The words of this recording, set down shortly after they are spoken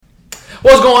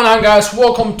What's going on, guys?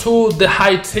 Welcome to the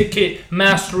High Ticket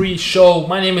Mastery Show.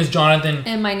 My name is Jonathan.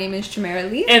 And my name is Jamera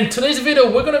Lee. And today's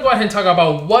video, we're going to go ahead and talk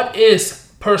about what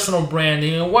is personal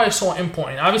branding and why it's so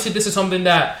important. Obviously, this is something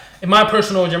that, in my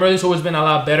personal, Jamera Lee's always been a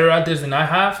lot better at this than I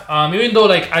have. Even though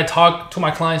I talk to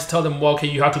my clients, tell them, well, okay,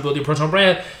 you have to build your personal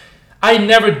brand. I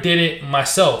never did it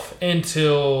myself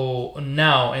until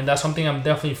now, and that's something I'm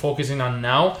definitely focusing on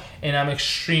now. And I'm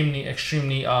extremely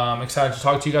excited to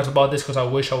talk to you guys about this because I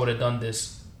wish I would have done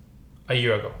this a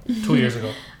year ago, 2 years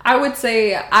ago. I would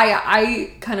say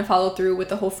I kind of followed through with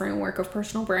the whole framework of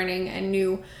personal branding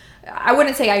and I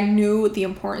wouldn't say I knew the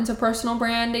importance of personal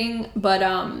branding, but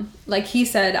like he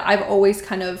said, I've always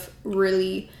kind of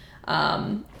really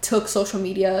took social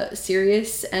media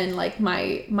serious and like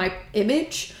my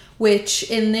image. Which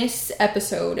in this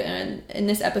episode,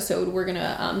 we're going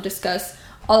to discuss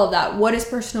all of that. What is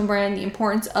personal brand, the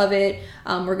importance of it.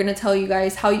 We're going to tell you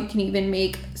guys how you can even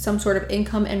make some sort of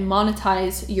income and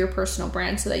monetize your personal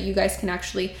brand so that you guys can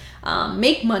actually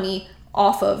make money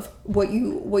off of what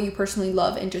you personally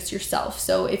love and just yourself.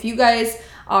 So if you guys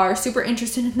are super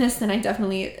interested in this, then I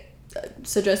definitely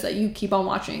suggest that you keep on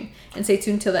watching and stay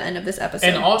tuned till the end of this episode.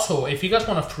 And also, if you guys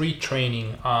want a free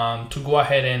training to go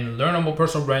ahead and learn about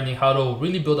personal branding, how to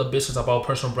really build a business about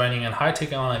personal branding and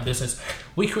high-ticket online business,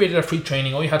 we created a free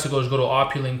training. All you have to go is go to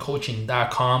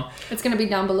opulentcoaching.com. It's going to be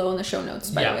down below in the show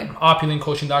notes, by the way.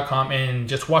 opulentcoaching.com, and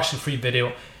just watch the free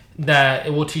video that it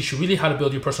will teach you really how to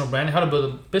build your personal brand and how to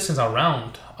build a business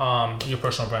around your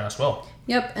personal brand as well.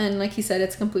 Yep, and like he said,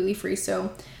 it's completely free,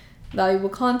 so valuable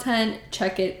content,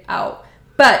 check it out.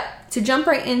 But to jump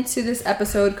right into this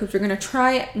episode, because we're going to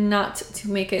try not to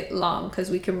make it long because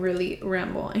we can really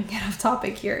ramble and get off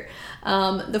topic here.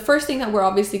 The first thing that we're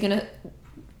obviously going to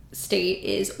state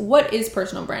is, what is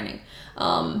personal branding?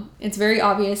 It's very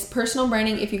obvious. Personal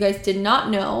branding, if you guys did not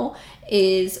know,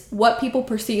 is what people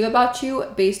perceive about you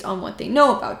based on what they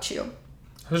know about you.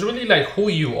 It's really like who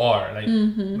you are.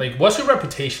 Like what's your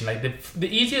reputation? Like the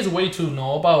easiest way to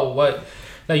know about what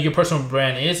your personal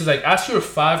brand is like, ask your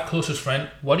 5 closest friends,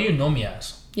 what do you know me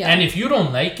as? Yeah. And if you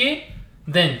don't like it,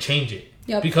 then change it.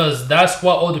 Yep. Because that's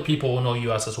what other people will know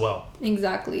you as well.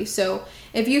 Exactly. So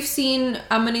if you've seen,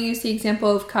 I'm going to use the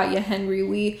example of Katya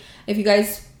Henry. If you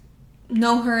guys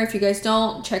know her, if you guys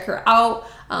don't, check her out.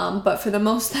 But for the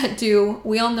most that do,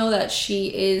 we all know that she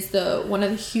is one of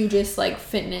the hugest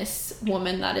fitness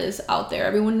woman that is out there.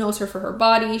 Everyone knows her for her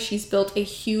body. She's built a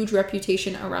huge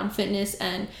reputation around fitness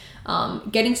and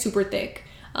getting super thick,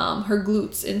 her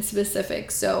glutes in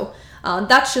specific. So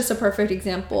that's just a perfect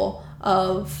example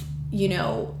of,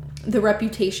 the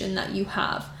reputation that you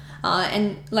have.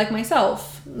 And like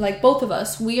myself, like both of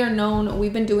us,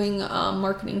 we've been doing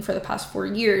marketing for the past 4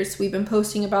 years. We've been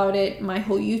posting about it. My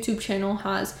whole YouTube channel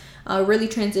has really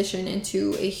transitioned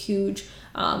into a huge,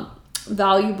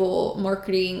 valuable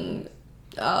marketing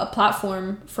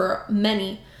platform for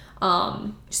many.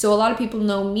 So a lot of people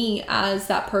know me as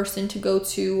that person to go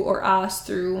to or ask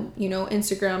through,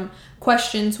 Instagram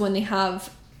questions when they have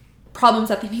problems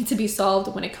that they need to be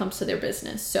solved when it comes to their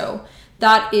business. So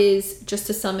that is, just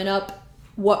to sum it up,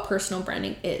 what personal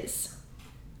branding is.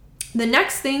 The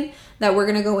next thing that we're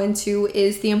going to go into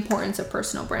is the importance of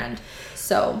personal brand.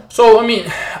 So I mean,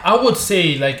 I would say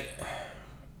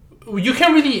you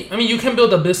can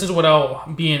build a business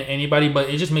without being anybody, but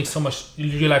it just makes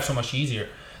your life so much easier.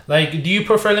 Do you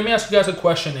prefer, let me ask you guys a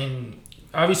question, and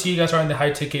obviously you guys are in the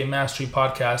High Ticket Mastery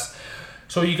podcast,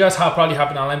 so you guys probably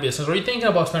have an online business, or you're thinking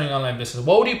about starting an online business.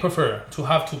 What would you prefer? To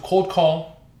have to cold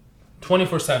call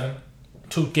 24/7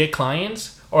 to get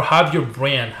clients, or have your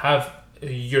brand, have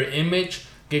your image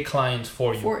get clients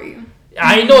for you?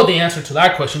 I know the answer to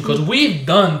that question because we've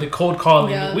done the cold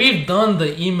calling, we've done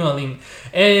the emailing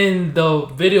and the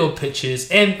video pitches,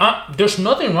 and there's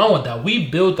nothing wrong with that. We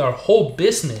built our whole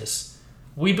business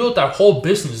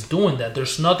doing that.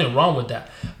 There's nothing wrong with that.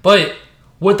 But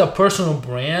with a personal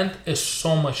brand, it's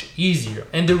so much easier.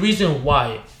 And the reason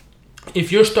why,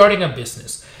 if you're starting a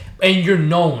business and you're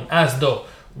known as the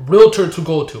realtor to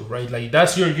go to, right?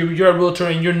 That's you're a realtor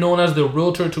and you're known as the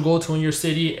realtor to go to in your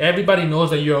city. Everybody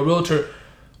knows that you're a realtor.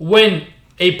 When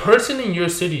a person in your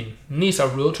city needs a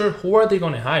realtor, who are they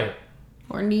going to hire?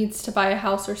 Or needs to buy a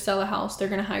house or sell a house, they're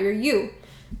going to hire you.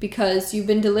 Because you've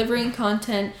been delivering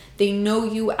content. They know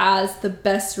you as the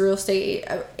best real estate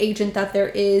agent that there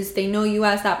is. They know you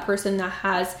as that person that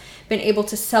has been able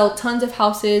to sell tons of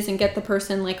houses and get the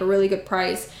person a really good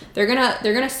price. They're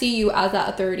gonna see you as that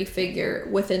authority figure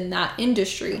within that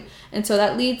industry. And so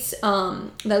that leads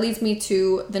me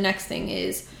to the next thing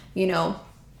is,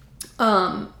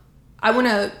 I want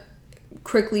to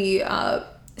quickly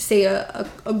say a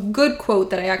good quote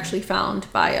that I actually found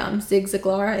by Zig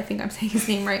Ziglar. I think I'm saying his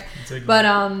name right. Ziglar. But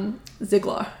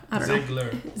Ziglar. I don't know.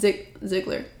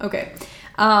 Ziglar. Okay.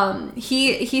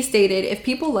 He stated, if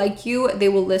people like you, they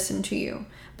will listen to you.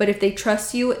 But if they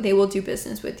trust you, they will do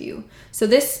business with you. So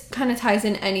this kind of ties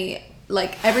in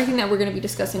everything that we're going to be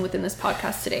discussing within this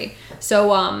podcast today. So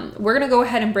we're going to go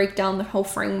ahead and break down the whole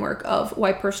framework of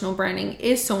why personal branding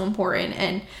is so important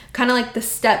and kind of like the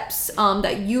steps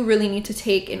that you really need to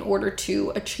take in order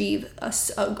to achieve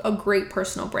a great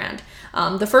personal brand.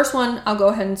 The first one I'll go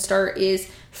ahead and start is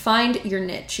find your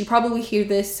niche. You probably hear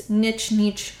this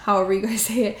niche, however you guys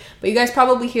say it, but you guys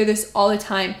probably hear this all the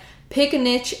time. Pick a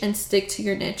niche and stick to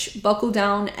your niche. Buckle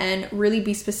down and really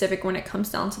be specific when it comes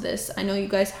down to this. I know you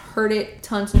guys heard it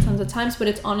tons and tons of times, but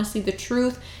it's honestly the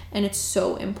truth and it's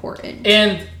so important.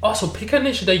 And also pick a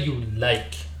niche that you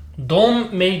like.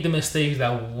 Don't make the mistakes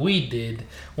that we did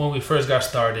when we first got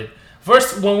started.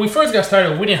 When we first got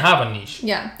started, we didn't have a niche.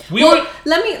 Yeah.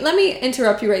 Let me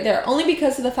interrupt you right there. Only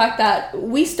because of the fact that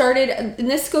we started,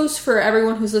 and this goes for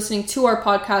everyone who's listening to our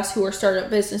podcast who are startup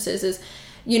businesses, is,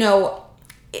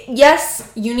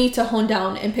 yes, you need to hone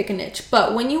down and pick a niche.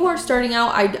 But when you are starting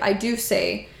out, I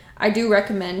do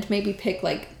recommend maybe pick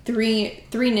like three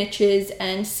niches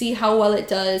and see how well it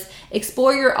does.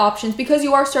 Explore your options because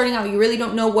you are starting out. You really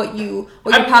don't know what you're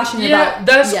passionate about. Yeah,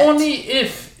 that's yet. Only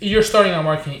if you're starting a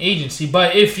marketing agency.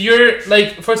 But if you're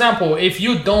like, for example, if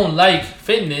you don't like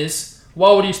fitness,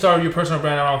 why would you start your personal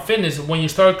brand around fitness? When you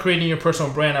start creating your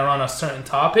personal brand around a certain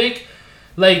topic,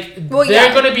 they're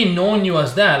going to be knowing you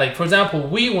as that. Like, for example,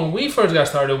 when we first got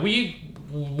started, we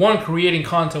weren't creating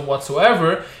content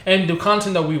whatsoever, and the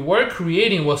content that we were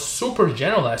creating was super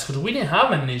generalized because we didn't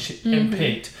have a niche and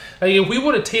picked. Like, if we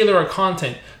would have tailored our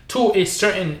content to a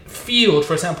certain field,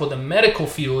 for example, the medical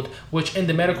field, which in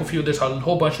the medical field there's a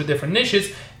whole bunch of different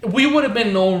niches, we would have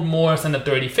been no more than a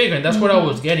 30 figure, and that's what I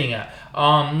was getting at.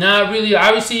 Not really.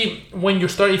 Obviously,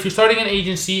 if you're starting an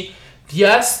agency,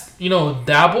 yes,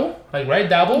 dabble,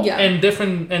 yeah. in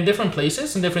different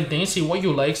places and different things. See what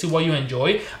you like, see what you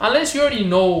enjoy. Unless you already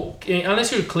know,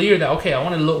 unless you're clear that, okay, I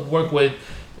want to work with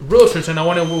realtors and I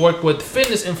want to work with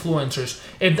fitness influencers.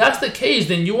 If that's the case,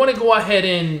 then you want to go ahead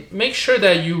and make sure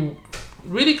that you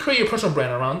really create your personal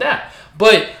brand around that.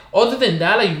 But other than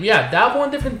that, dabble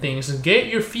in different things and get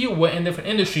your feet wet in different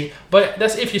industry. But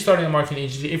that's if you're starting a marketing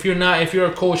agency. If you're not, if you're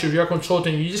a coach, if you're a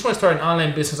consultant, you just want to start an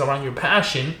online business around your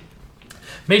passion,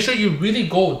 make sure you really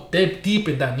go deep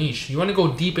in that niche. You want to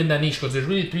go deep in that niche because there's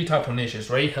really 3 types of niches,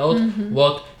 right? Health,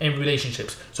 wealth, and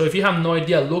relationships. So if you have no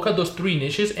idea, look at those 3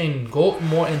 niches and go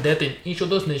more in depth in each of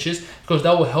those niches because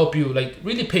that will help you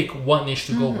really pick one niche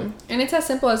to go with. And it's as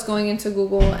simple as going into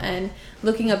Google and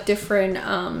looking up different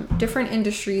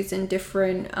industries and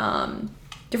different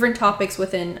topics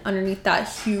underneath that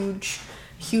huge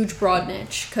broad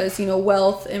niche because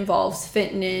wealth involves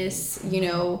fitness,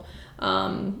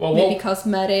 maybe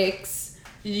cosmetics.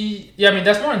 Yeah, I mean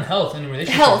that's more in health and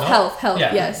relationships. Health.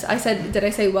 Yeah. Yes, did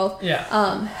I say wealth?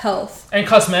 Yeah. Health. And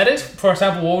cosmetics, for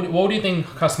example, what do you think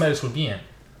cosmetics would be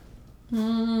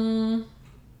in?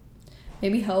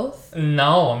 Maybe health.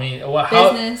 No, I mean,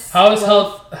 business. How is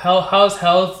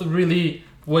health really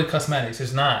with cosmetics?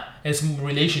 It's not. It's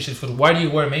relationships. Because why do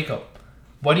you wear makeup?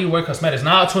 Why do you wear cosmetics?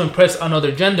 Not to impress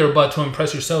another gender, but to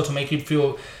impress yourself, to make you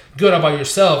feel good about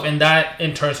yourself, and that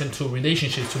in turns into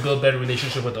relationships, to build better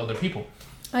relationships with other people.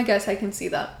 I guess I can see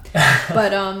that.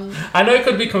 But I know it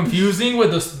could be confusing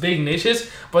with those big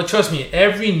niches, but trust me,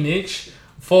 every niche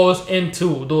falls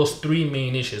into those 3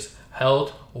 main niches: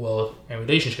 health, wealth, and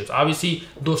relationships. Obviously,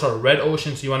 those are red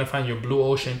oceans. You want to find your blue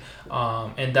ocean,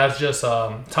 and that's just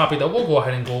a topic that we'll go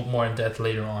ahead and go more in depth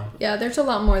later on. Yeah, there's a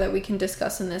lot more that we can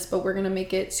discuss in this, but we're going to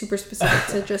make it super specific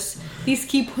to just these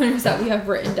key pointers that we have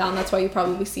written down. That's why you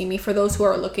probably see me. For those who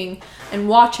are looking and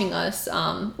watching us,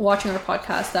 watching our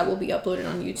podcast that will be uploaded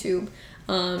on YouTube,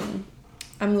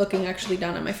 I'm looking actually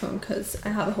down at my phone because I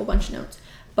have a whole bunch of notes.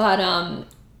 But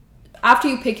after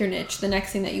you pick your niche, the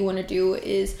next thing that you want to do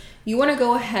is you want to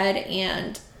go ahead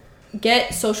and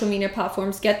get social media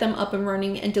platforms, get them up and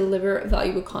running, and deliver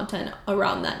valuable content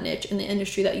around that niche in the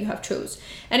industry that you have chose.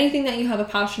 Anything that you have a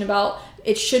passion about,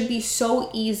 it should be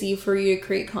so easy for you to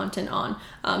create content on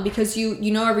because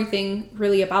you know everything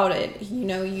really about it.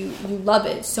 You love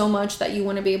it so much that you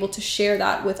want to be able to share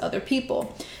that with other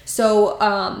people. So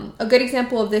a good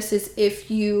example of this is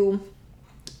if you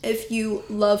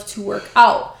love to work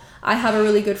out. I have a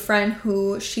really good friend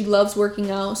who she loves working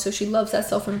out, so she loves that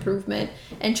self-improvement,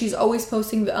 and she's always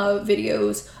posting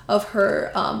videos of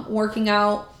her working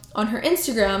out on her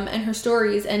Instagram and her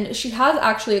stories, and she has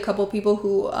actually a couple people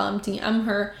who DM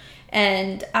her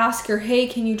and ask her, hey,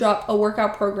 can you drop a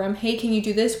workout program? Hey, can you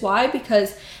do this? Why?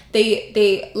 Because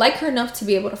they like her enough to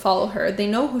be able to follow her. They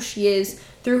know who she is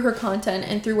through her content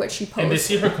and through what she posts. And they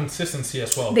see her consistency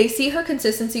as well. They see her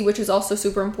consistency, which is also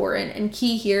super important and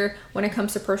key here when it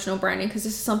comes to personal branding, because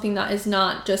this is something that is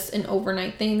not just an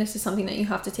overnight thing. This is something that you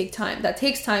have to take time, that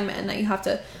takes time, and that you have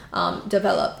to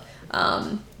develop.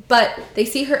 But they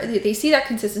see that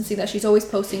consistency, that she's always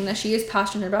posting, that she is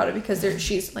passionate about it, because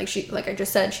she's like I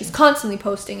just said, she's constantly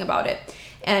posting about it.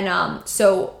 And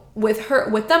so with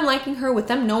them liking her, with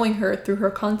them knowing her through her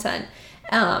content,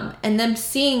 and them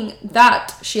seeing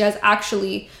that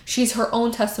she's her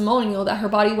own testimonial, that her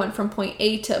body went from point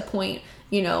A to point,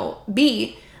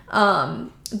 B,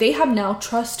 they have now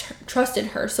trusted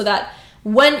her, so that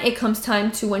when it comes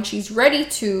time to when she's ready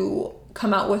to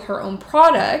come out with her own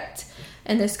product,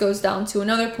 and this goes down to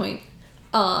another point,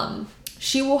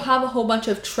 she will have a whole bunch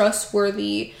of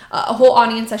trustworthy, a whole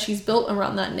audience that she's built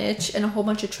around that niche, and a whole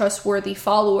bunch of trustworthy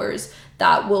followers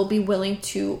that will be willing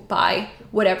to buy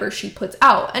whatever she puts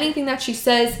out. Anything that she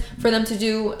says for them to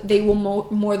do, they will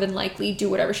more than likely do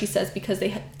whatever she says, because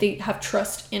they have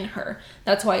trust in her.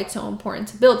 That's why it's so important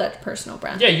to build that personal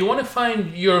brand. Yeah, you want to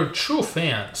find your true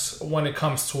fans when it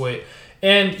comes to it.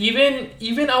 And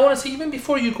even I want to say, even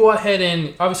before you go ahead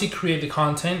and obviously create the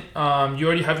content, you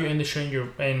already have your industry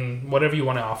and whatever you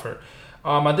want to offer.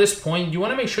 At this point, you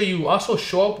want to make sure you also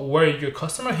show up where your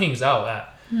customer hangs out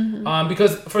at. Mm-hmm.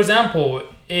 Because, for example,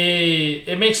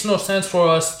 it makes no sense for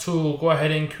us to go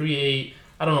ahead and create,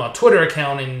 I don't know, a Twitter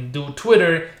account and do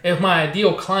Twitter if my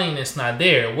ideal client is not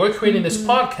there. We're creating this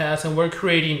podcast and we're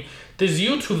creating these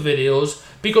YouTube videos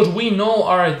because we know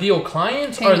our ideal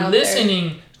clients are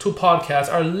listening to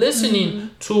podcasts, are listening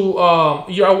to,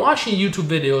 you are watching YouTube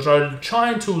videos, are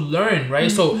trying to learn,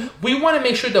 right? So we want to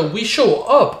make sure that we show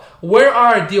up where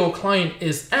our ideal client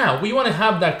is at. We want to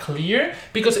have that clear,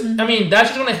 because I mean, that's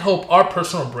just going to help our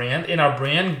personal brand and our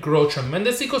brand grow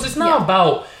tremendously, because it's not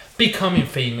about becoming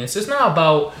famous. It's not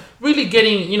about really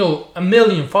getting, 1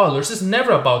 million followers. It's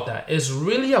never about that. It's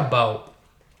really about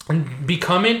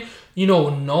becoming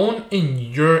known in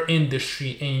your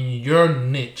industry, in your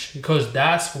niche, because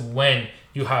that's when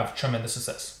you have tremendous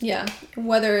success. Yeah.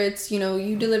 Whether it's,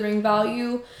 you delivering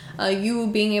value, you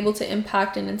being able to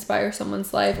impact and inspire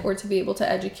someone's life, or to be able to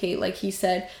educate, like he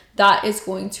said, that is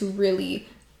going to really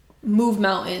move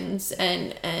mountains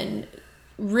and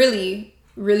really,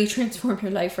 really transform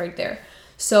your life right there.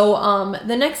 So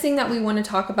the next thing that we want to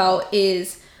talk about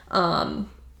is,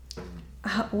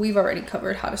 we've already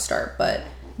covered how to start, but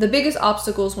the biggest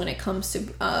obstacles when it comes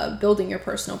to building your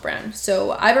personal brand.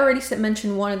 So I've already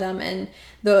mentioned one of them, and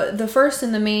the first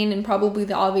and the main and probably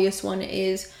the obvious one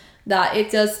is that it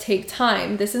does take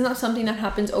time. This is not something that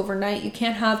happens overnight. You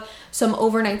can't have some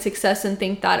overnight success and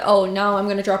think that, oh, now I'm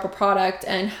going to drop a product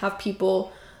and have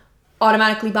people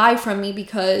automatically buy from me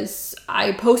because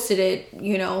I posted it,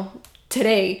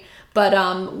 today.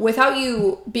 But without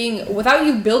you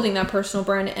building that personal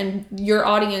brand and your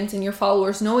audience and your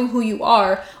followers knowing who you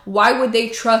are, why would they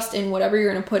trust in whatever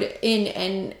you're going to put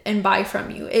in and buy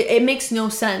from you? It makes no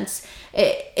sense.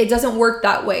 It doesn't work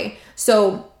that way.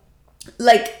 So,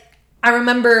 like, I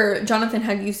remember Jonathan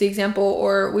had used the example,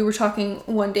 or we were talking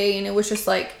one day, and it was just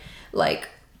like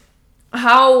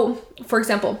how, for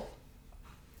example,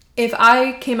 if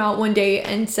I came out one day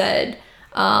and said,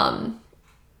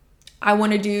 I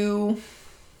want to do,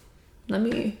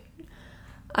 a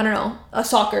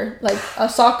soccer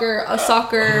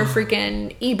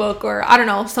freaking ebook, or I don't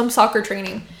know, some soccer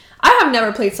training. I have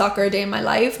never played soccer a day in my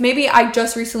life. Maybe I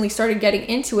just recently started getting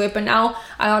into it, but now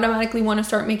I automatically want to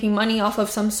start making money off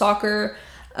of some soccer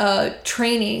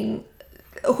training.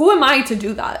 Who am I to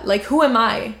do that? Like, who am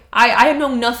I? I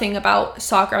know nothing about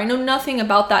soccer. I know nothing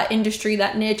about that industry,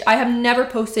 that niche. I have never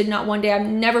posted, not one day. I've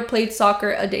never played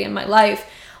soccer a day in my life.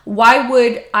 Why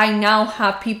would I now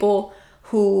have people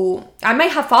who, I might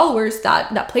have followers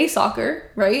that play soccer,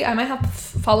 right? I might have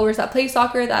followers that play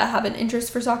soccer, that have an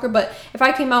interest for soccer. But if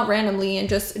I came out randomly and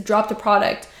just dropped a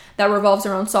product that revolves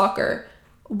around soccer,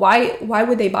 why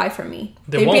would they buy from me?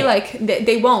 They'd be like,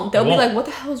 they won't. They'll be like, what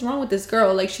the hell is wrong with this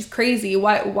girl? Like, she's crazy.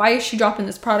 Why is she dropping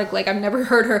this product? Like, I've never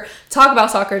heard her talk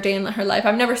about soccer a day in her life.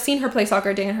 I've never seen her play soccer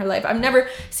a day in her life. I've never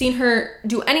seen her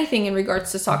do anything in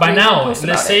regards to soccer. By now,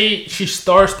 let's say she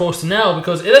starts posting now,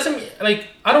 because it doesn't, like,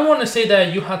 I don't want to say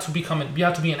that you have to be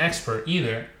an expert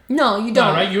either. No, you don't.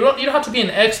 No, right? You don't have to be an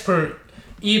expert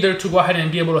either to go ahead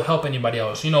and be able to help anybody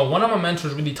else. One of my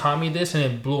mentors really taught me this, and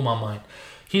it blew my mind.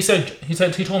 He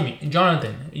told me,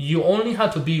 Jonathan, you only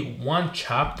have to be one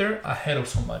chapter ahead of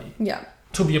somebody. Yeah.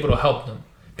 To be able to help them.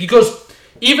 Because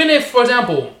even if, for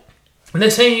example,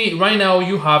 let's say right now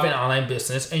you have an online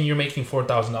business and you're making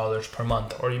 $4,000 per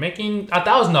month, or you're making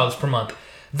 $1,000 per month.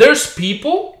 There's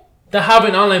people that have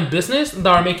an online business that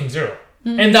are making zero,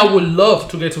 and that would love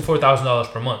to get to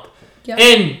 $4,000 per month. Yeah.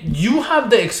 And you have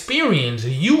the experience,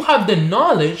 you have the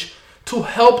knowledge to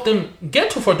help them get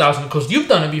to 4,000 because you've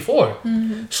done it before.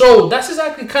 So that's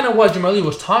exactly kind of what Jamali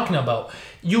was talking about.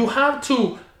 You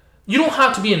don't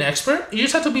have to be an expert. You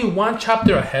just have to be one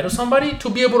chapter ahead of somebody to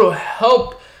be able to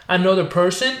help another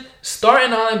person start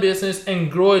an online business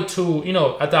and grow it to,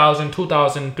 $1,000,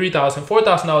 $2,000, $3,000,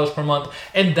 $4,000 per month.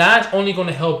 And that's only going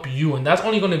to help you, and that's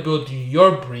only going to build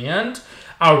your brand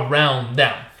around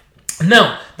that.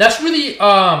 Now, that's really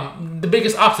the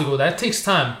biggest obstacle. That takes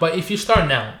time. But if you start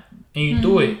now and you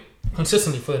do it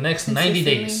consistently for the next 90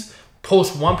 days,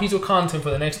 post one piece of content for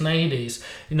the next 90 days,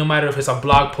 no matter if it's a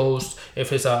blog post,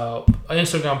 if it's an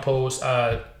Instagram post,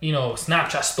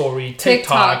 Snapchat story,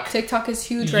 TikTok is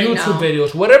huge right now. YouTube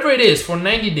videos, whatever it is, for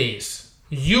 90 days,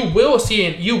 you will see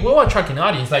it. You will attract an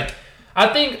audience. Like, I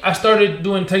think I started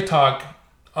doing TikTok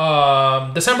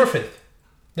December 5th.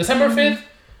 December 5th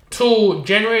to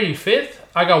January 5th,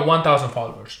 I got 1,000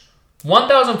 followers.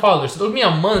 1,000 followers. It took me a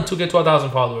month to get to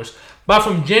 1,000 followers. But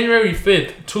from January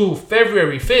 5th to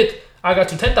February 5th, I got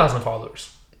to 10,000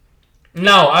 followers.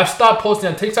 Now, I've stopped posting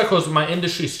on TikTok because my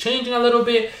industry is changing a little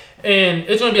bit. And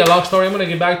it's going to be a long story. I'm going to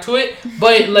get back to it.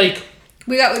 But,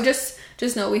 we got, just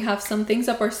know we have some things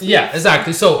up our sleeves. Yeah,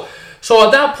 exactly. So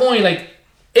at that point,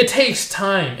 it takes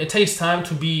time. It takes time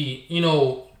to be,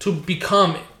 to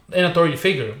become an authority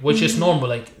figure, which is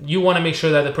normal. You want to make sure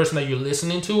that the person that you're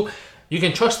listening to, you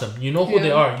can trust them. You know who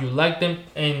they are. You like them,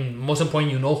 and most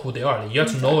important, you know who they are. You have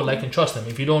to know, like, and trust them.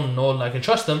 If you don't know, like, and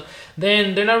trust them,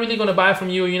 then they're not really going to buy from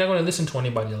you. You're not going to listen to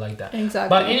anybody like that. Exactly.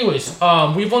 But anyways,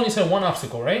 we've only said one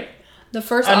obstacle, right? The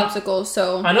first obstacle.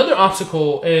 So another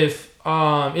obstacle is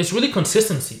really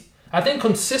consistency. I think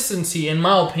consistency, in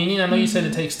my opinion, I know you said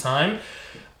it takes time.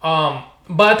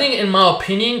 But I think, in my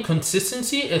opinion,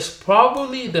 consistency is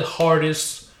probably the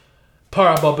hardest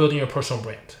part about building your personal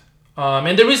brand.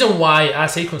 And the reason why I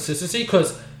say consistency,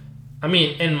 because,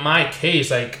 in my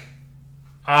case,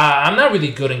 I'm not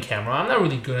really good in camera. I'm not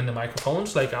really good in the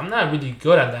microphones. I'm not really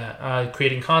good at that,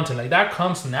 creating content. That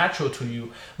comes natural to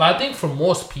you. But I think for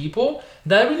most people,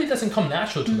 that really doesn't come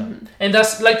natural to them. And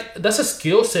that's a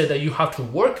skill set that you have to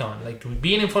work on.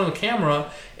 Being in front of the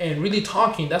camera and really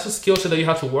talking, that's a skill set that you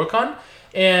have to work on.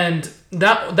 And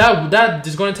that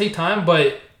is going to take time,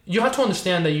 but you have to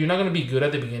understand that you're not going to be good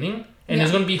at the beginning, and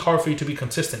it's going to be hard for you to be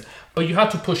consistent. But you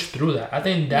have to push through that. I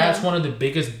think that's one of the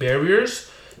biggest barriers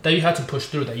that you have to push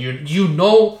through. That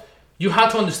you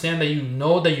have to understand that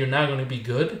that you're not going to be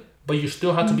good, but you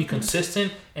still have to be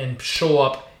consistent and show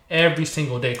up every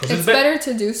single day. Because it's better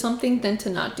to do something than to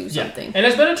not do something. And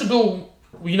it's better to do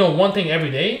one thing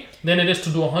every day than it is to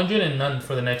do 100 and none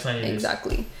for the next 90 days.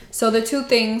 Exactly. So the two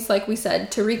things, like we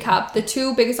said, to recap, the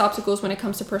two biggest obstacles when it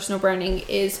comes to personal branding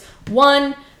is,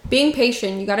 one, being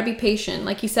patient. You got to be patient.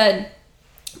 Like you said,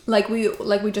 like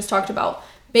we just talked about,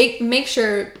 make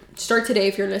sure, start today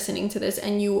if you're listening to this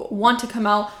and you want to come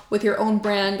out with your own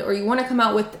brand, or you want to come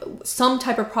out with some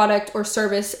type of product or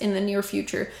service in the near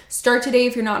future. Start today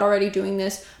if you're not already doing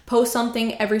this. Post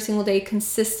something every single day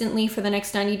consistently for the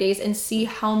next 90 days and see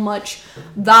how much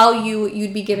value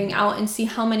you'd be giving out, and see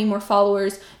how many more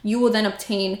followers you will then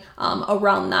obtain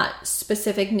around that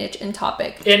specific niche and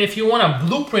topic. And if you want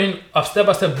a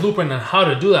step-by-step blueprint on how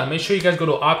to do that, make sure you guys go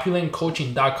to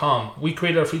opulentcoaching.com. We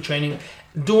created a free training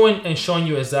doing and showing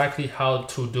you exactly how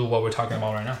to do what we're talking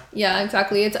about right now. Yeah,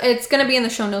 exactly. It's going to be in the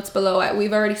show notes below.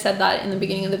 We've already said that in the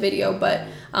beginning of the video, but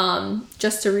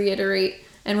just to reiterate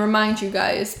and remind you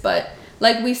guys, but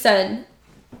like we said,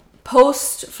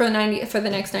 post for the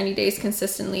next 90 days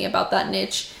consistently about that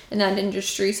niche in that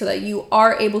industry, so that you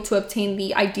are able to obtain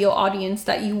the ideal audience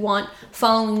that you want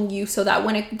following you, so that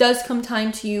when it does come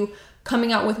time to you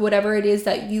coming out with whatever it is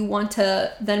that you want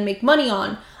to then make money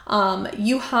on,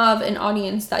 you have an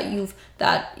audience that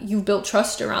you've built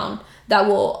trust around, that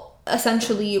will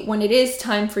essentially, when it is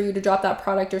time for you to drop that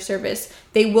product or service,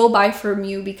 they will buy from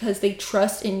you because they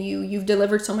trust in you. You've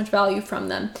delivered so much value from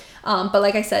them. But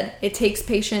like I said, it takes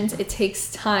patience, it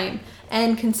takes time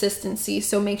and consistency.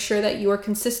 So make sure that you are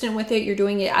consistent with it. You're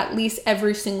doing it at least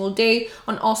every single day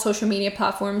on all social media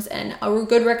platforms. And a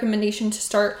good recommendation to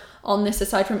start on this,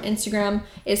 aside from Instagram,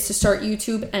 is to start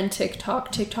YouTube and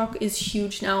TikTok. TikTok is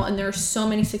huge now, and there are so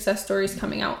many success stories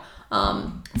coming out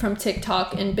from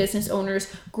TikTok and business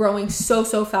owners growing so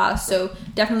fast. So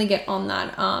definitely get on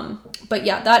that. But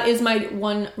yeah, that is my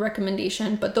one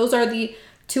recommendation. But those are the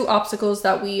two obstacles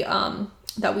that we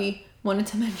wanted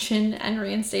to mention and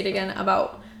reinstate again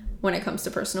about when it comes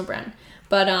to personal brand.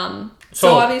 But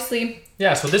so obviously,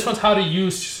 yeah. So this one's how to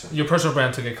use your personal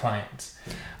brand to get clients.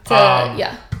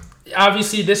 Yeah.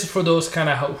 Obviously, this is for those kind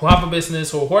of who have a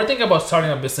business or who are thinking about starting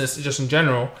a business just in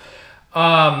general.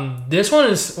 This one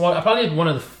is probably one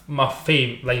of my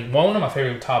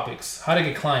favorite topics. How to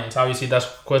get clients. Obviously, that's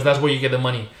where you get the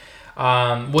money.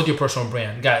 With your personal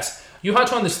brand, guys, you have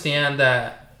to understand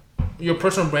that your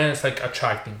personal brand is like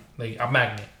attracting, like a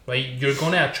magnet, right? You're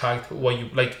gonna attract what you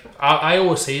like. I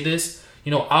always say this,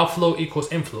 outflow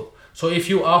equals inflow. So if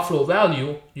you outflow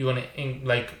value, you're gonna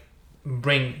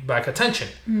bring back attention,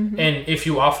 and if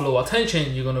you outflow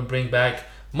attention, you're gonna bring back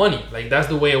money. Like that's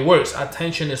the way it works.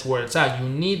 Attention is where it's at. You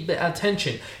need the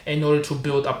attention in order to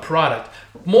build a product.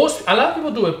 A lot of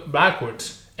people do it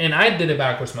backwards. And I did it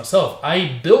backwards myself.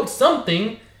 I built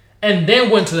something and then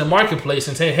went to the marketplace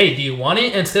and said, hey, do you want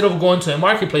it? Instead of going to the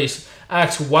marketplace,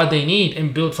 ask what they need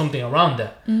and build something around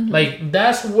that. Like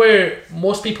that's where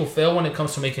most people fail when it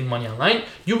comes to making money online.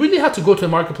 You really have to go to the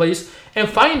marketplace and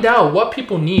find out what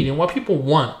people need and what people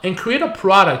want and create a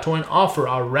product or an offer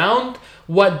around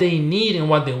what they need and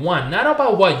what they want, not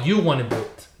about what you want to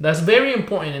build. That's very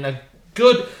important and a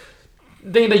good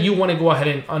thing that you want to go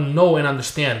ahead and know and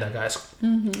understand that, guys.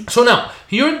 So now,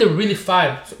 here are the really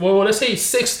let's say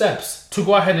 6 steps to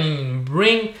go ahead and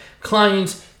bring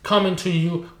clients coming to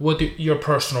you with your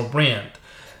personal brand.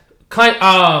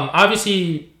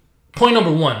 Obviously, point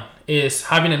number 1 is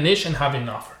having a niche and having an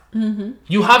offer.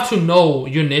 You have to know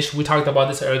your niche. We talked about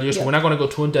this earlier, so we're not going to go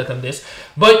too in depth on this.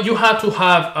 But you have to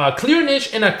have a clear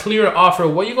niche and a clear offer.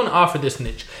 What you're going to offer this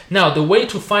niche. Now, the way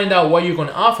to find out what you're going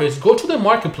to offer is go to the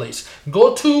marketplace.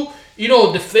 Go to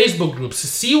the Facebook groups.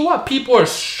 See what people are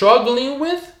struggling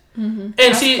with, and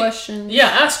ask questions. Yeah,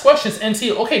 ask questions and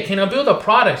see. Okay, can I build a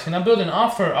product? Can I build an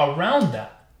offer around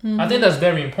that? I think that's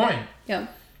very important. Yeah.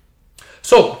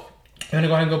 So, you want to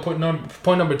go ahead and go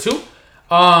point number 2.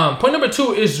 Point number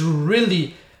 2 is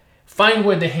really find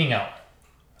where they hang out.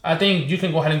 I think you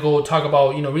can go ahead and go talk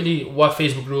about, really what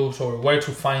Facebook groups or where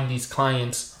to find these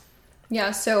clients.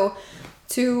 Yeah, so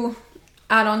to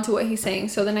add on to what he's saying,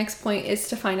 so the next point is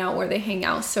to find out where they hang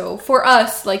out. So for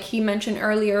us, like he mentioned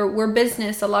earlier, we're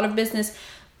business. A lot of business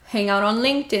hang out on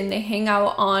LinkedIn. They hang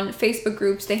out on Facebook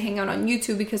groups. They hang out on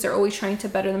YouTube because they're always trying to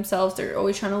better themselves. They're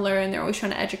always trying to learn. They're always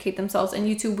trying to educate themselves. And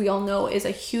YouTube, we all know, is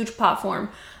a huge platform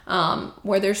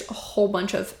where there's a whole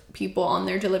bunch of people on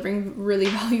there delivering really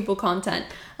valuable content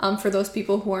for those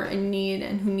people who are in need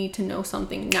and who need to know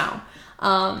something now.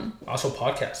 Also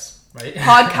podcasts, right?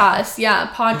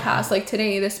 Podcasts. Like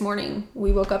this morning,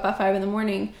 we woke up at 5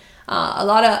 a.m. A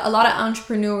lot of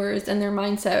entrepreneurs and their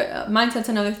mindset. Mindset's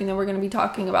another thing that we're going to be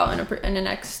talking about in the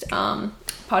next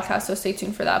podcast. So stay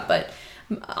tuned for that. But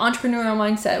entrepreneurial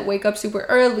mindset, wake up super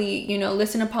early,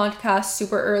 listen to podcasts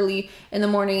super early in the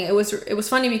morning. It was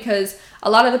funny because a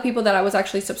lot of the people that I was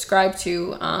actually subscribed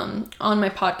to on my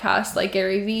podcast, like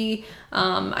Gary Vee,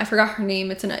 I forgot her name.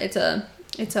 It's a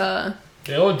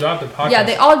they all dropped their podcast. Yeah,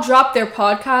 they all dropped their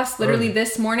podcast literally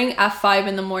this morning at 5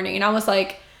 a.m. And I was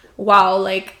like, wow,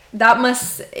 like that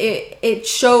it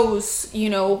shows,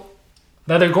 that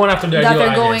they're going after their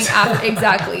ideal audience.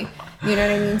 Exactly. You know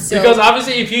what I mean? So, because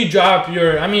obviously if you drop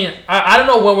I don't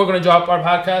know when we're going to drop our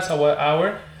podcast at what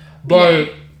hour,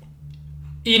 but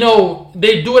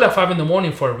they do it at 5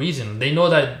 a.m. for a reason. They know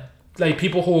that like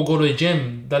people who will go to the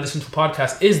gym that listen to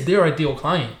podcasts is their ideal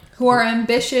client. Who are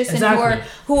ambitious and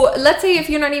who let's say if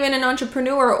you're not even an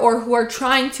entrepreneur or who are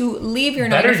trying to leave your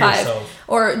 9 to 5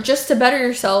 or just to better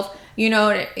yourself, you know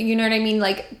what I mean?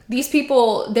 Like these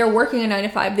people, they're working a 9 to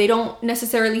 5. They don't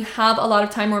necessarily have a lot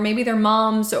of time, or maybe they're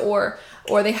moms or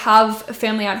they have a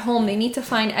family at home. They need to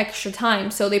find extra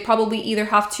time. So they probably either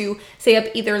have to stay up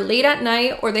either late at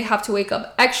night or they have to wake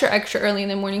up extra early in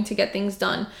the morning to get things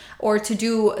done or to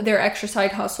do their extra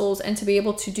side hustles and to be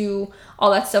able to do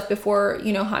all that stuff before,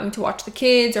 having to watch the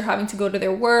kids or having to go to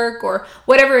their work or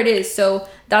whatever it is. So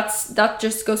that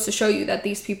just goes to show you that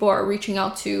these people are reaching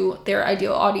out to their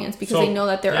ideal audience because they know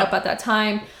that they're up at that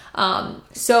time.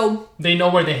 So they know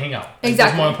where they hang out. Exactly.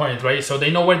 That's more important, right? So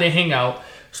they know where they hang out.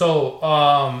 So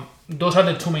those are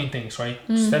the 2 main things, right?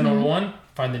 Step number 1,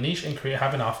 find the niche and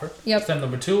have an offer. Yep. Step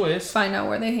number 2 is find out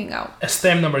where they hang out.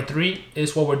 Step number 3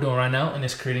 is what we're doing right now, and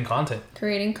it's creating content.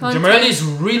 Jamarelli is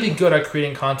really good at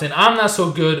creating content. I'm not so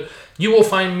good. You will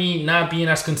find me not being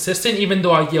as consistent, even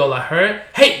though I yell at her,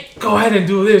 hey, go ahead and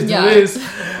do this, do this.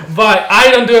 But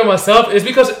I don't do it myself. It's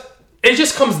because it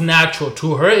just comes natural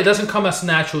to her. It doesn't come as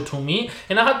natural to me.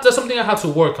 And that's something I have to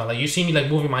work on. Like you see me like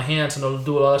moving my hands and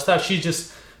do all that stuff. She's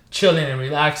just chilling and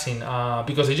relaxing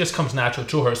because it just comes natural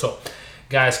to her. So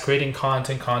Guys, creating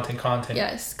content.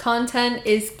 Yes, content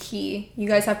is key. You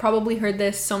guys have probably heard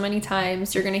this so many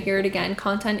times. You're going to hear it again.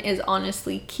 Content is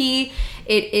honestly key.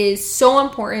 It is so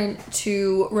important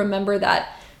to remember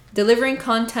that delivering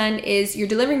content is you're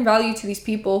delivering value to these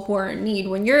people who are in need.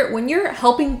 When you're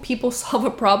helping people solve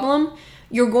a problem,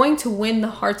 you're going to win the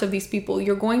hearts of these people.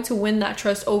 You're going to win that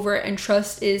trust over, and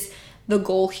trust is the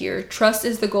goal here. Trust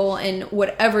is the goal in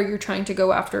whatever you're trying to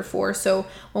go after for. So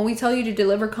when we tell you to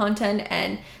deliver content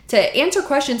and to answer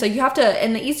questions, like you have to,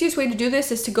 and the easiest way to do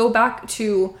this is to go back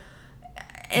to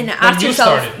and ask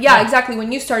yourself, exactly,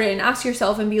 when you started, and ask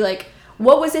yourself and be like,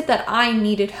 what was it that I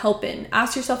needed help in?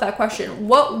 Ask yourself that question.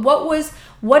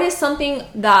 What is something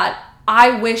that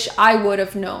I wish I would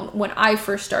have known when I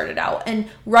first started out? And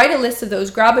write a list of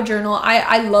those. Grab a journal.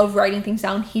 I love writing things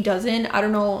down. He doesn't. I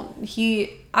don't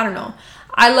know.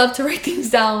 I love to write things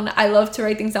down. I love to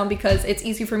write things down because it's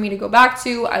easy for me to go back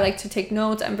to. I like to take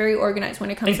notes. I'm very organized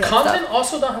when it comes to that stuff. And content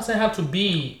also doesn't have to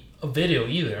be a video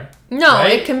either. No,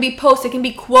 right? It can be posts. It can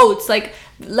be quotes. Like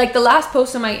the last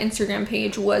post on my Instagram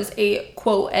page was a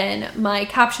quote, and my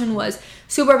caption was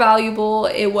super valuable.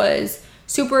 It was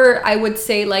super, I would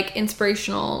say, like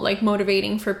inspirational, like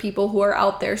motivating for people who are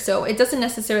out there. So it doesn't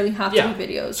necessarily have to be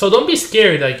videos. So don't be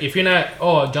scared. Like if you're not,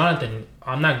 Jonathan,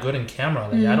 I'm not good in camera.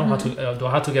 Like I don't have to. Do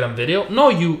I have to get on video? No,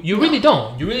 you really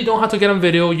don't. You really don't have to get on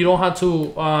video. You don't have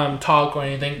to talk or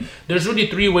anything. There's really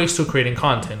 3 ways to creating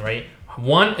content, right?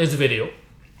 1 is video,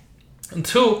 and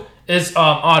 2 is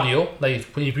audio. Like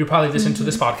if you probably listen to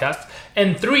this podcast,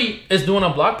 and 3 is doing a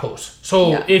blog post.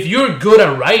 So if you're good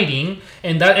at writing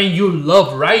and you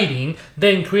love writing,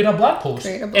 then create a blog post,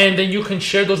 and then you can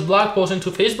share those blog posts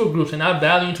into Facebook groups and add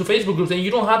value into Facebook groups. And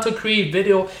you don't have to create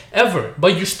video ever,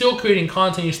 but you're still creating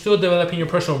content. You're still developing your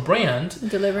personal brand,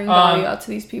 delivering value out to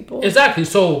these people. Exactly.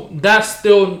 So that's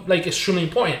still like extremely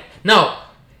important. Now,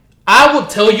 I would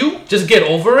tell you, just get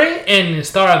over it and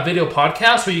start a video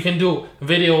podcast where you can do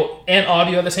video and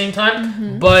audio at the same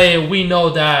time. But we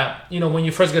know that, when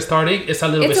you first get started, it's a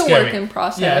little bit scary. It's a work in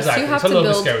process. Yeah, exactly. It's a little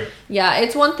bit scary. Yeah,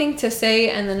 it's one thing to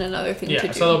say and then another thing to do. Yeah,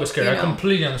 it's a little bit scary. I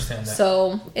completely understand that.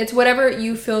 So it's whatever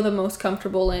you feel the most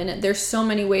comfortable in. There's so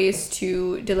many ways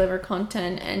to deliver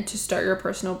content and to start your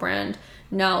personal brand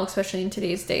now, especially in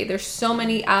today's day. There's so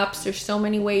many apps. There's so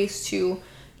many ways to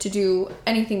do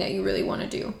anything that you really want to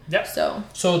do. Yep.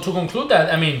 So to conclude that,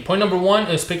 point number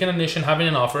 1 is picking a niche and having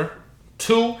an offer.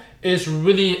 2 is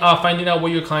really finding out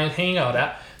where your client's hanging out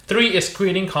at. 3 is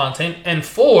creating content. And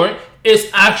 4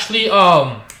 is actually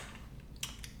I'm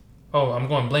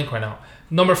going blank right now.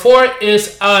 Number 4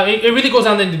 is it really goes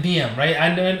down in the DM, right?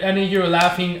 I know you're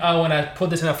laughing when I put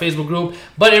this in a Facebook group,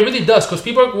 but it really does, because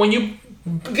people, when you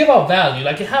give out value,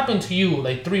 like it happened to you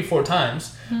like 3-4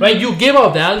 times, right? You give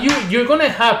out value, you're gonna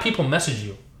have people message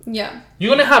you. Yeah.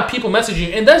 You're gonna have people message you,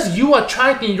 and that's you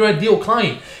attracting your ideal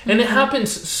client. And it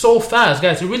happens so fast,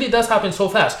 guys. It really does happen so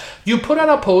fast. You put out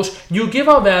a post, you give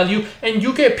out value, and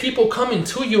you get people coming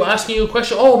to you asking you a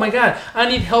question. Oh my God, I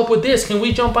need help with this. Can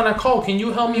we jump on a call? Can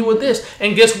you help me with this?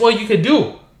 And guess what you could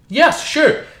do? Yes,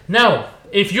 sure. Now,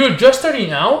 if you're just starting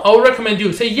out, I would recommend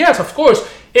you say yes, of course.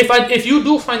 If you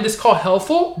do find this call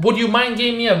helpful, would you mind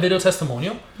giving me a video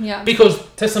testimonial? Yeah. Because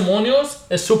testimonials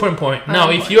is super important.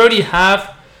 Now, if you already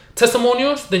have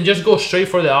testimonials, then just go straight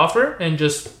for the offer and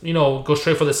just go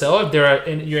straight for the sale. If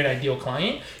you're an ideal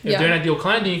client, they're an ideal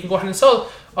client, then you can go ahead and sell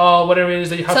whatever it is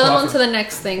that you have to offer. Sell them on to the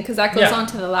next thing, because that goes on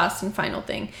to the last and final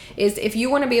thing. Is if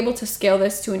you want to be able to scale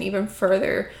this to an even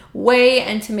further way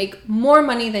and to make more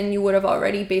money than you would have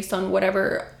already based on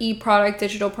whatever e-product,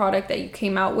 digital product that you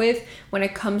came out with, when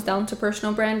it comes down to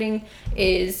personal branding,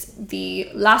 is the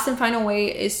last and final way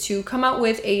is to come out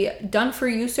with a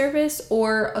done-for-you service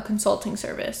or a consulting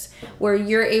service where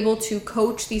you're able to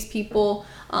coach these people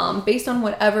based on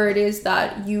whatever it is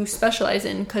that you specialize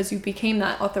in, because you became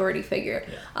that authority figure.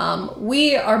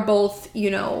 We are both,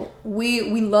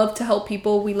 we love to help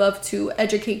people. We love to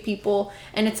educate people.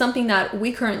 And it's something that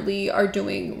we currently are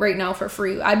doing right now for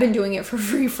free. I've been doing it for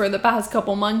free for the past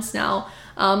couple months now.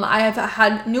 I have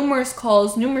had numerous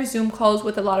Zoom calls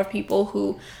with a lot of people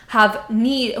who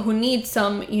need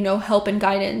some, help and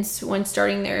guidance when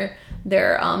starting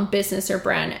their business or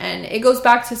brand. And it goes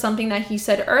back to something that he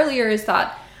said earlier, is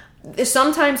that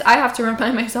sometimes I have to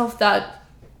remind myself that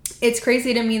it's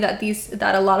crazy to me that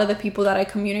a lot of the people that I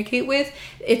communicate with,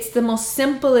 it's the most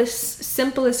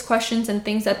simplest questions and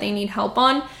things that they need help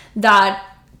on that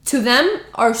to them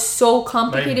are so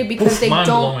complicated, because they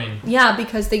don't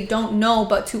because they don't know.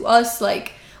 But to us,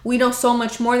 like, we know so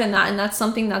much more than that, and that's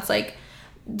something that's like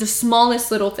the smallest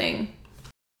little thing.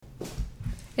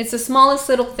 It's the smallest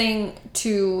little thing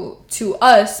to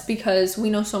us because we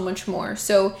know so much more.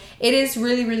 So it is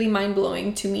really, really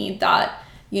mind-blowing to me that,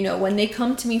 you know, when they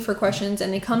come to me for questions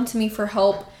and they come to me for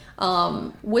help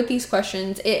with these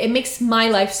questions, it makes my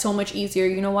life so much easier.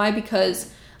 You know why?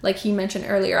 Because like he mentioned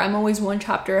earlier, I'm always one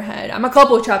chapter ahead. I'm a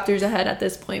couple of chapters ahead at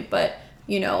this point, but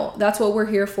you know, that's what we're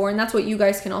here for. And that's what you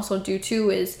guys can also do too,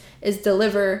 is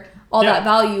deliver all that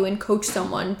value and coach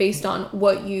someone based on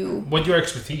with your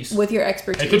expertise.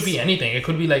 It could be anything. It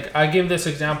could be like, I give this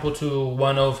example to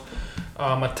one of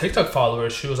my TikTok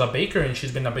followers. She was a baker and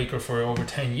she's been a baker for over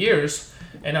 10 years.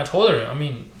 And I told her, I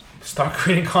mean, start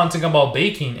creating content about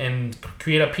baking and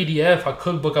create a PDF, a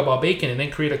cookbook about baking, and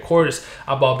then create a course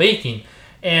about baking.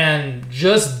 And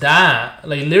just that,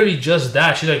 like literally just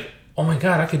that, she's like, oh my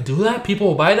God, I could do that? People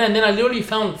will buy that? And then I literally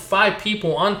found 5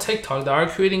 people on TikTok that are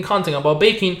creating content about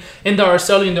baking and that are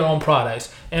selling their own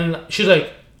products. And she's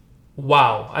like,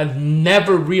 wow, I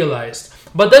never realized.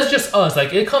 But that's just us.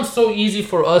 Like, it comes so easy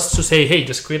for us to say, hey,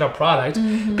 just create a product.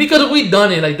 Because we've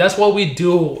done it. Like, that's what we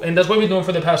do. And that's what we've been doing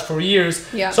for the past 4 years.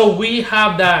 Yeah. So we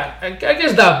have that, I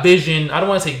guess that vision. I don't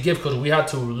want to say gift because we had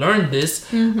to learn this.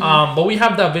 But we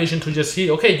have that vision to just see,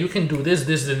 okay, you can do this,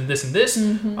 this, and this, and this.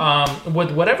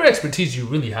 With whatever expertise you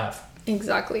really have.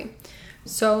 Exactly.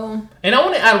 So. And I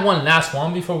want to add one last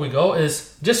one before we go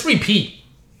is just repeat.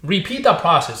 Repeat that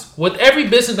process. With every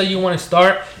business that you want to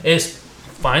start is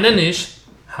find a niche,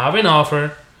 have an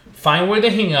offer, find where they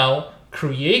hang out,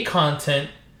 create content.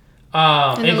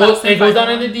 It goes down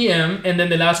in the DM, and then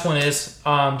the last one is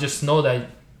just know that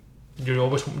all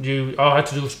have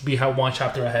to do is have one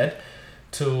chapter ahead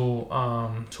to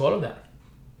all of that.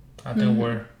 I think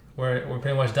we're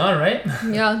pretty much done, right?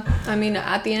 Yeah, I mean,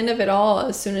 at the end of it all,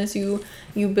 as soon as you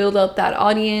build up that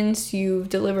audience, you've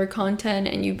delivered content,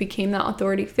 and you became that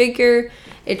authority figure,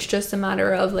 it's just a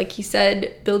matter of, like he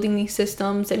said, building these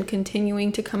systems and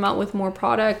continuing to come out with more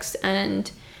products,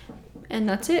 and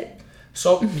that's it.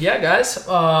 So, yeah, guys,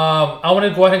 I want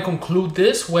to go ahead and conclude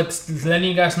this with letting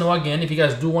you guys know again, if you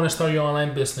guys do want to start your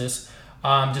online business,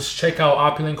 just check out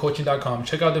opulentcoaching.com.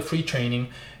 Check out the free training.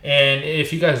 And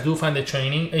if you guys do find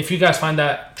if you guys find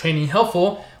that training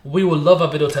helpful, we would love a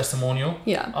video testimonial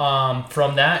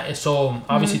from that. So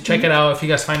obviously check it out. If you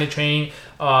guys find the training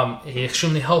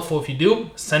extremely helpful, if you do,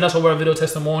 send us over a video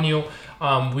testimonial.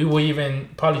 We will even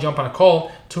probably jump on a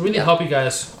call to really help you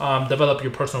guys develop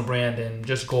your personal brand and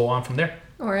just go on from there.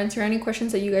 Or answer any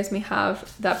questions that you guys may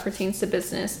have that pertains to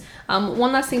business.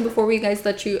 One last thing before we let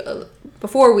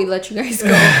you guys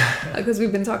go, because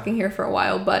we've been talking here for a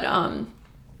while, but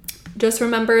just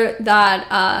remember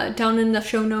that down in the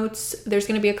show notes, there's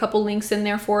going to be a couple links in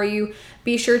there for you.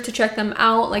 Be sure to check them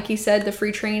out. Like you said, the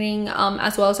free training,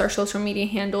 as well as our social media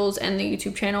handles and the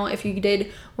YouTube channel. If you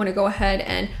did want to go ahead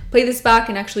and play this back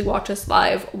and actually watch us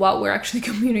live while we're actually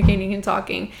communicating and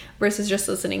talking versus just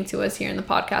listening to us here in the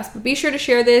podcast. But be sure to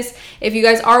share this. If you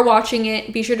guys are watching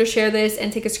it, be sure to share this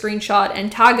and take a screenshot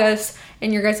and tag us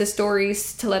in your guys'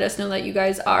 stories to let us know that you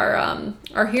guys are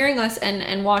hearing us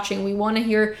and watching. We want to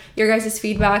hear your guys'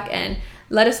 feedback, and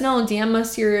let us know. DM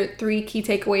us your 3 key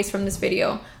takeaways from this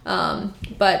video.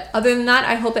 But other than that,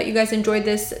 I hope that you guys enjoyed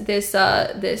this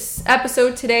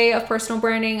episode today of personal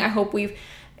branding. I hope we've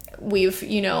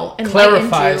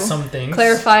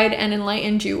clarified and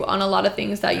enlightened you on a lot of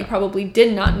things that you probably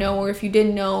did not know, or if you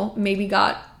didn't know, maybe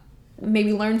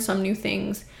learned some new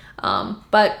things.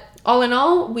 But all in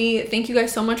all, we thank you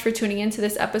guys so much for tuning into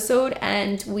this episode,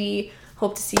 and we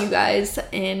hope to see you guys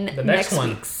in the next one.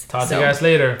 Week's. Talk to you guys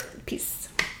later. Peace.